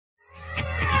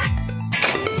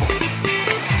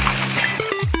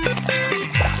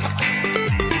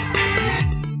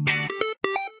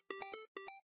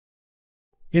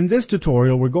In this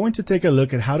tutorial, we're going to take a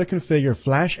look at how to configure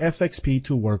FlashFXP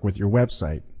to work with your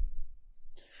website.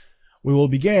 We will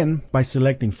begin by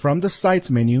selecting from the Sites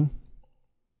menu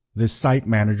this Site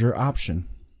Manager option.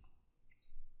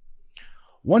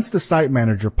 Once the Site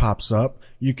Manager pops up,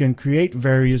 you can create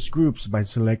various groups by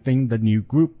selecting the New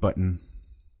Group button.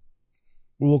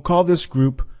 We will call this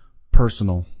group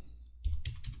Personal.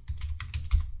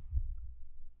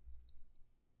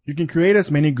 You can create as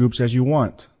many groups as you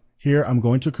want. Here I'm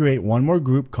going to create one more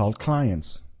group called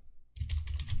Clients.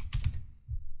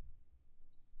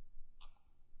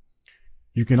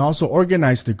 You can also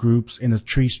organize the groups in a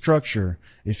tree structure.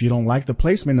 If you don't like the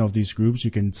placement of these groups, you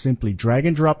can simply drag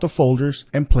and drop the folders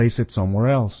and place it somewhere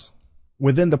else.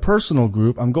 Within the Personal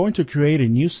group, I'm going to create a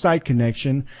new site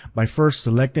connection by first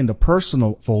selecting the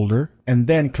Personal folder and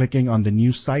then clicking on the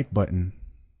New Site button.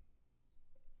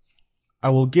 I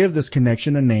will give this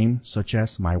connection a name such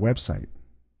as My Website.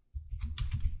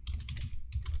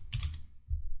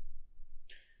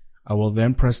 I will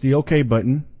then press the OK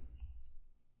button.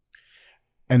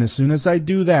 And as soon as I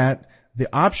do that, the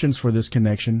options for this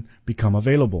connection become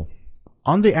available.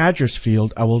 On the address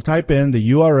field, I will type in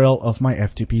the URL of my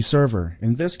FTP server.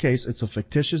 In this case, it's a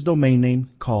fictitious domain name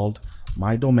called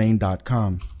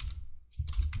mydomain.com.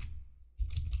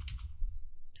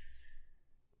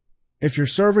 If your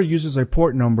server uses a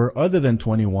port number other than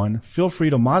 21, feel free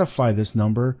to modify this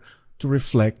number to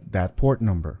reflect that port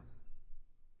number.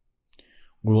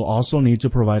 We will also need to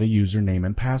provide a username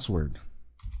and password.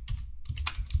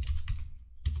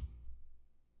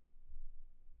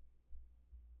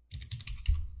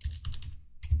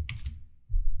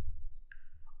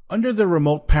 Under the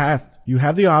remote path, you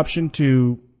have the option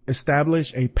to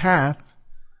establish a path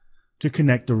to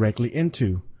connect directly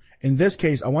into. In this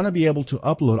case, I want to be able to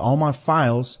upload all my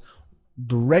files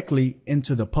directly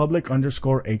into the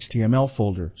public_HTML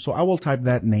folder. So I will type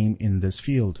that name in this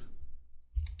field.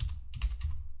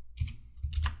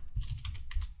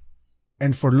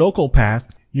 And for local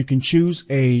path, you can choose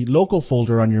a local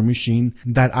folder on your machine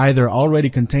that either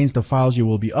already contains the files you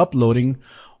will be uploading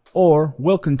or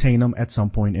will contain them at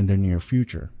some point in the near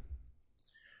future.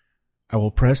 I will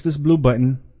press this blue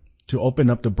button to open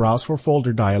up the Browse for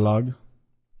Folder dialog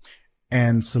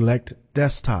and select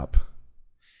Desktop.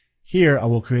 Here I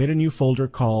will create a new folder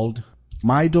called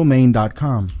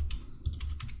mydomain.com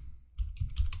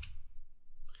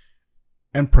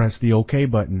and press the OK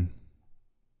button.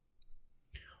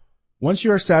 Once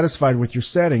you are satisfied with your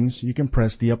settings, you can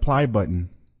press the Apply button.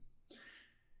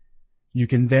 You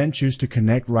can then choose to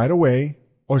connect right away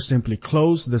or simply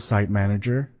close the Site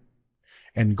Manager.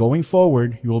 And going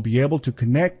forward, you will be able to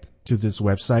connect to this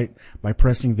website by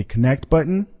pressing the Connect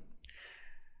button.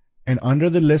 And under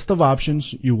the list of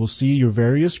options, you will see your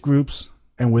various groups,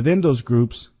 and within those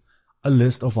groups, a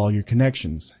list of all your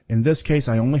connections. In this case,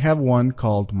 I only have one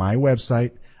called My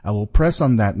Website. I will press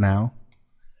on that now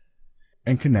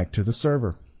and connect to the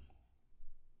server.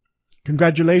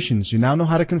 Congratulations, you now know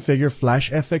how to configure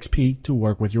FlashFXP to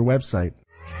work with your website.